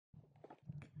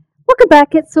Welcome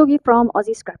back, it's Sylvia from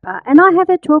Aussie Scrapper, and I have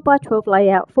a 12 by 12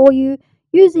 layout for you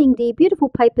using the beautiful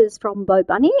papers from Bo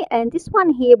Bunny, and this one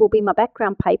here will be my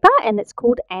background paper and it's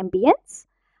called Ambience.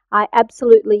 I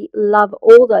absolutely love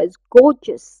all those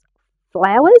gorgeous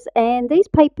flowers, and these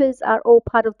papers are all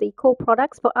part of the core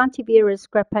products for Aunty Vera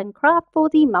Scrap and Craft for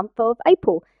the month of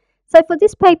April. So for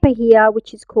this paper here,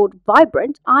 which is called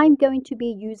Vibrant, I'm going to be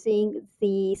using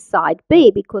the side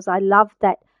B because I love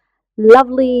that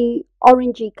lovely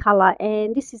orangey color,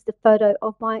 and this is the photo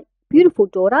of my beautiful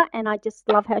daughter, and I just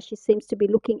love how she seems to be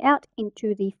looking out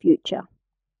into the future.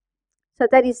 So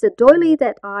that is the doily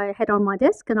that I had on my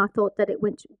desk, and I thought that it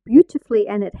went beautifully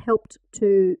and it helped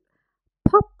to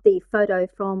pop the photo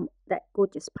from that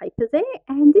gorgeous paper there.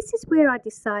 And this is where I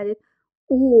decided,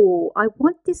 oh, I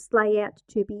want this layout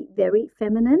to be very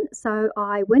feminine. So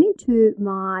I went into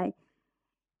my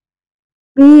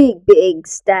big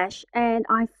stash and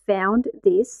I found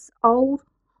this old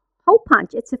hole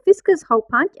punch. It's a Fiskars hole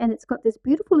punch and it's got this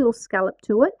beautiful little scallop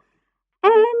to it,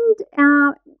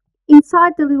 and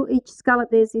inside the little each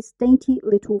scallop there's this dainty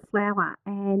little flower.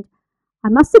 And I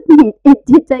must admit it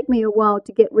did take me a while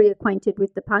to get reacquainted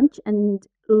with the punch and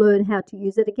learn how to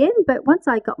use it again, but once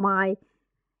I got my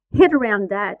head around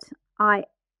that, I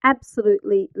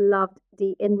absolutely loved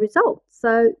the end result.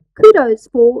 So kudos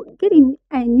for getting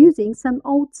and using some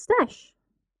old stash.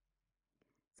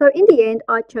 So in the end,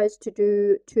 I chose to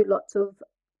do two lots of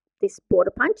this border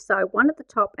punch. So one at the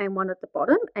top and one at the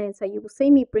bottom. And so you will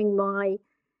see me bring my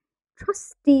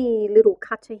trusty little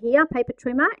cutter here, paper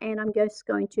trimmer, and I'm just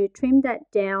going to trim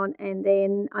that down. And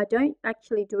then I don't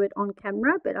actually do it on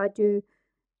camera, but I do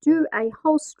a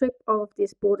whole strip of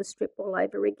this border strip all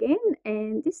over again,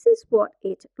 and this is what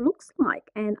it looks like.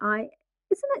 And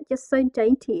isn't it just so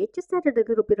dainty? It just added a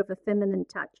little bit of a feminine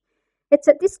touch. It's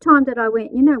at this time that I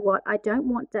went, you know what, I don't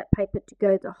want that paper to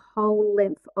go the whole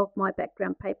length of my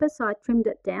background paper, so I trimmed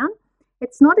it down.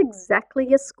 It's not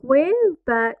exactly a square,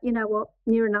 but you know what,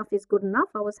 near enough is good enough.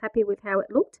 I was happy with how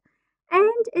it looked.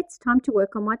 And it's time to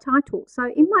work on my title. So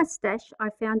in my stash, I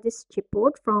found this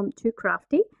chipboard from Too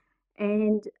Crafty,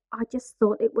 and I just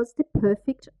thought it was the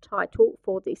perfect title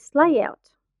for this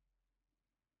layout.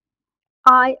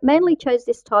 I mainly chose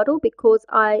this title because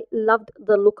I loved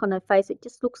the look on her face. It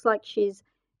just looks like she's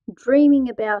dreaming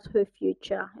about her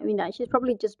future. You know, she's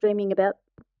probably just dreaming about,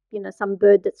 some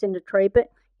bird that's in the tree. But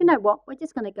you know what? We're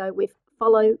just going to go with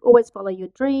always follow your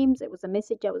dreams. It was a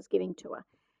message I was giving to her.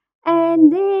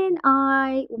 And then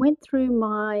I went through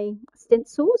my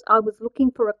stencils. I was looking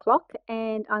for a clock,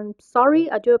 and I'm sorry,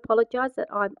 I do apologize that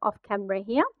I'm off camera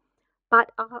here,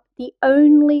 but the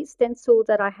only stencil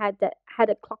that I had that had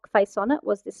a clock face on it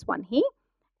was this one here,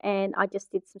 and I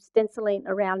just did some stenciling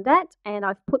around that, and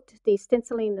I've put the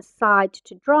stenciling aside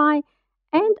to dry,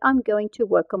 and I'm going to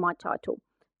work on my title.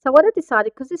 So what I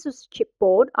decided, because this was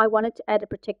chipboard, I wanted to add a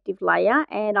protective layer,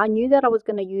 and I knew that I was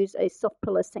going to use a soft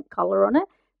pearlescent color on it.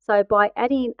 So by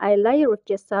adding a layer of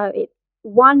gesso, it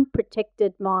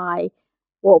protected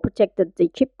the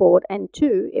chipboard, and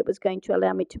two, it was going to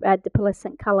allow me to add the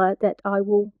pearlescent color that I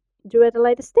will do at a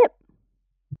later step.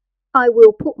 I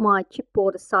will put my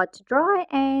chipboard aside to dry,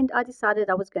 and I decided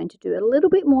I was going to do a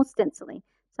little bit more stenciling.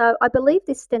 So I believe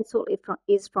this stencil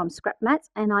is from Scrap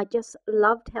Mats, and I just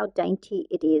loved how dainty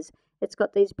it is. It's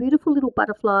got these beautiful little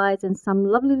butterflies and some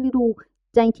lovely little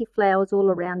dainty flowers all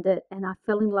around it, and I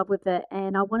fell in love with it,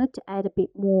 and I wanted to add a bit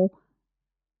more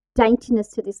daintiness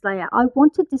to this layout. I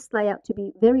wanted this layout to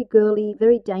be very girly,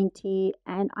 very dainty,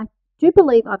 and I do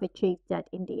believe I've achieved that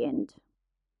in the end.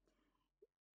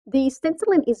 The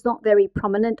stenciling is not very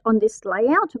prominent on this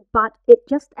layout, but it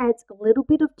just adds a little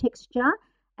bit of texture,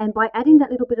 and by adding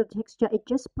that little bit of texture, it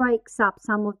just breaks up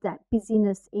some of that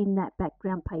busyness in that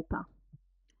background paper.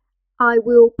 I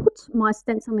will put my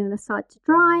stenciling aside to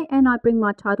dry, and I bring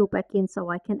my title back in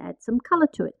so I can add some colour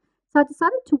to it. So I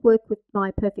decided to work with my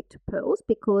Perfect Pearls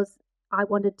because I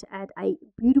wanted to add a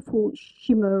beautiful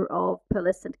shimmer of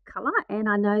pearlescent colour, and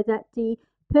I know that the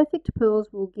Perfect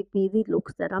Pearls will give me the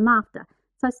looks that I'm after.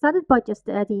 So I started by just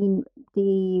adding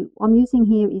I'm using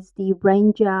here is the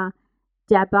Ranger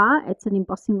Dabber. It's an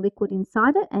embossing liquid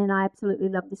inside it, and I absolutely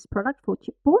love this product for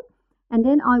chipboard. And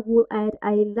then I will add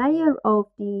a layer of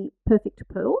the Perfect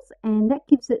Pearls, and that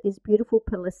gives it this beautiful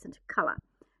pearlescent colour.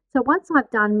 So once I've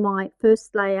done my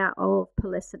first layer of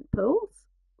Perfect Pearls,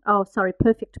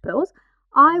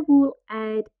 I will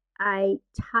add a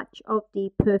touch of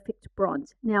the Perfect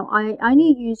Bronze. Now I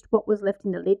only used what was left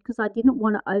in the lid because I didn't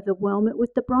want to overwhelm it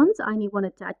with the bronze. I only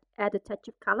wanted to add a touch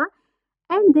of colour.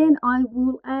 And then I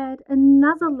will add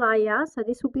another layer. So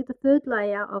this will be the third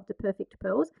layer of the Perfect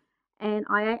Pearls. And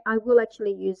I will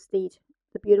actually use the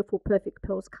the beautiful Perfect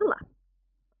Pearls colour.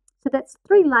 So that's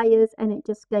 3 layers, and it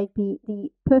just gave me the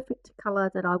perfect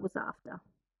colour that I was after.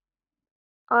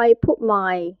 I put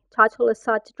my title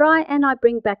aside to dry and I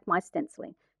bring back my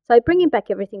stenciling. So bringing back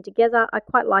everything together, I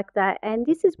quite like that. And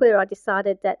this is where I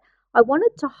decided that I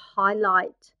wanted to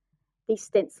highlight the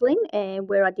stenciling and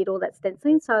where I did all that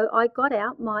stenciling. So I got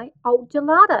out my old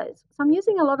gelatos. So I'm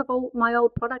using a lot of my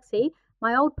old products here,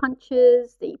 my old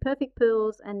punches, the Perfect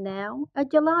Pearls, and now a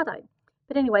gelato.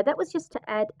 But anyway, that was just to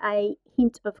add a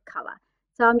hint of colour.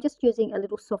 So I'm just using a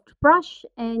little soft brush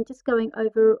and just going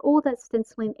over all that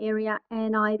stenciling area,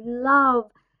 and I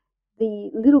love the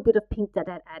little bit of pink that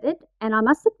I added. And I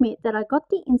must admit that I got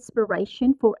the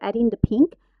inspiration for adding the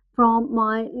pink from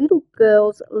my little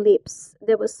girl's lips.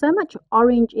 There was so much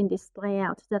orange in this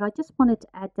layout that I just wanted to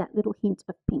add that little hint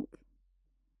of pink.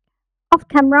 Off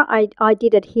camera, I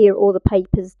did adhere all the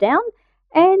papers down,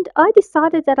 and I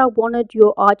decided that I wanted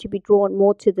your eye to be drawn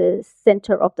more to the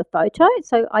center of the photo.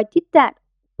 So I did that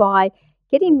by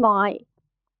getting my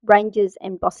Ranger's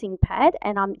embossing pad,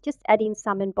 and I'm just adding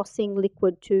some embossing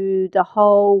liquid to the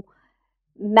whole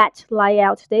matte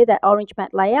layout there, that orange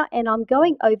matte layout, and I'm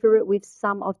going over it with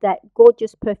some of that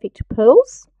gorgeous Perfect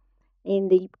Pearls in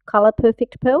the color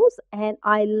Perfect Pearls, and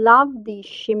I love the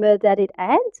shimmer that it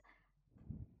adds.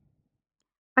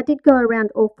 I did go around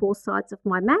all 4 sides of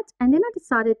my mat, and then I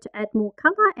decided to add more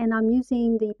colour, and I'm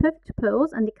using the Perfect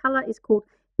Pearls, and the colour is called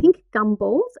Pink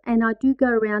Gumballs, and I do go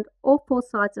around all 4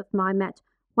 sides of my mat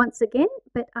once again,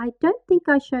 but I don't think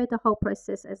I show the whole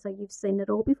process as you've seen it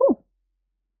all before.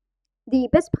 The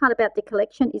best part about the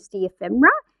collection is the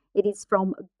ephemera. It is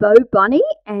from Bo Bunny,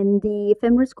 and the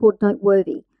ephemera is called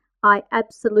Noteworthy. I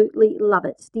absolutely love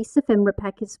it. This ephemera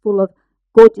pack is full of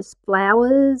gorgeous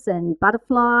flowers and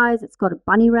butterflies. It's got a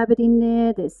bunny rabbit in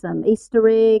there. There's some Easter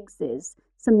eggs. There's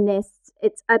some nests.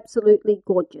 It's absolutely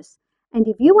gorgeous. And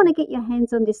if you want to get your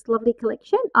hands on this lovely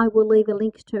collection, I will leave a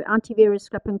link to Aunty Vera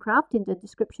Scrap and Craft in the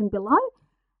description below.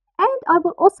 And I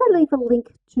will also leave a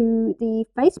link to the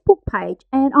Facebook page.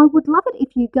 And I would love it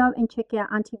if you go and check out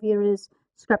Aunty Vera's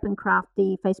Scrap and Craft,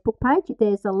 the Facebook page.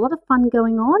 There's a lot of fun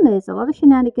going on. There's a lot of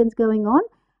shenanigans going on.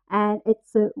 And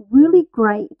it's a really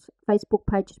great Facebook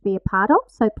page to be a part of.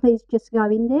 So please just go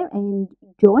in there and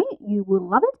join. You will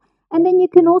love it. And then you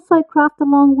can also craft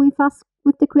along with us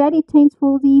with the creative teams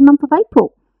for the month of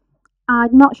April.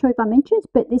 I'm not sure if I mentioned,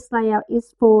 but this layout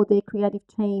is for the creative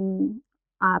team.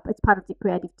 It's part of the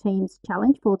creative teams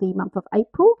challenge for the month of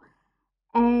April.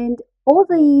 And all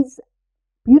these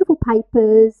beautiful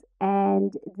papers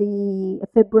and the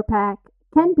ephemera pack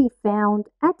can be found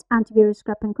at Aunty Vera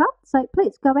Scrap and Craft. So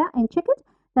please go out and check it.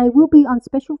 They will be on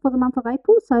special for the month of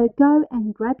April. So go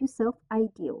and grab yourself a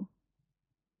deal.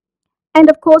 And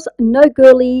of course, no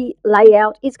girly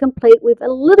layout is complete with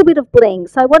a little bit of bling.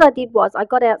 So what I did was I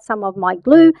got out some of my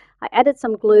glue, I added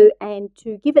some glue, and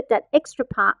to give it that extra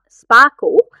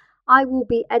sparkle, I will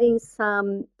be adding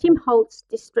some Tim Holtz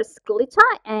Distress Glitter,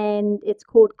 and it's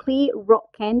called Clear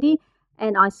Rock Candy.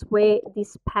 And I swear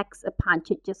this packs a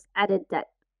punch. It just added that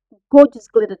gorgeous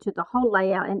glitter to the whole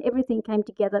layout, and everything came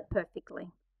together perfectly.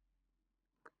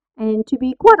 And to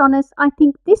be quite honest, I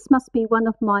think this must be one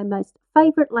of my most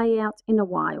favourite layouts in a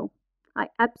while. I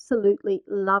absolutely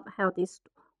love how this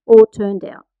all turned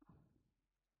out.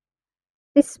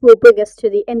 This will bring us to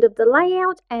the end of the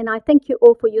layout, and I thank you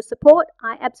all for your support.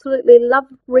 I absolutely love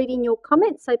reading your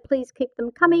comments, so please keep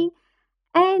them coming.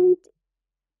 And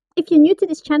if you're new to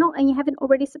this channel and you haven't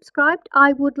already subscribed,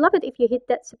 I would love it if you hit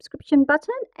that subscription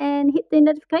button and hit the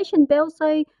notification bell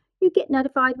so you get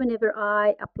notified whenever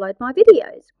I upload my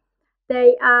videos.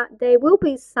 There will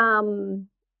be some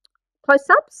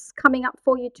close-ups coming up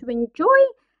for you to enjoy,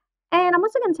 and I'm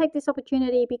also going to take this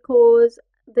opportunity because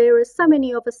there are so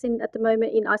many of us at the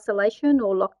moment in isolation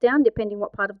or lockdown, depending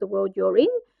what part of the world you're in.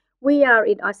 We are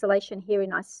in isolation here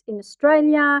in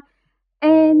Australia,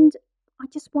 and I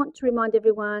just want to remind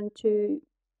everyone to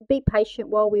be patient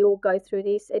while we all go through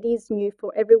this. It is new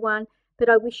for everyone. But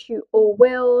I wish you all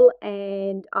well,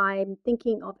 and I'm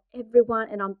thinking of everyone,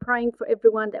 and I'm praying for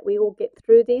everyone that we all get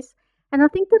through this. And I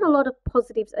think that a lot of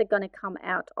positives are going to come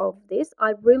out of this.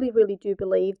 I really, really do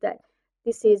believe that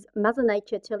this is Mother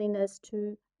Nature telling us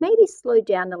to maybe slow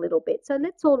down a little bit. So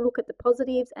let's all look at the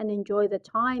positives and enjoy the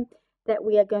time that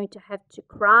we are going to have to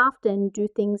craft and do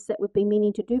things that we've been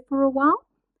meaning to do for a while.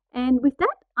 And with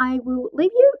that, I will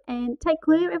leave you and take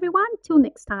care, everyone. Till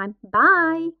next time.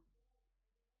 Bye.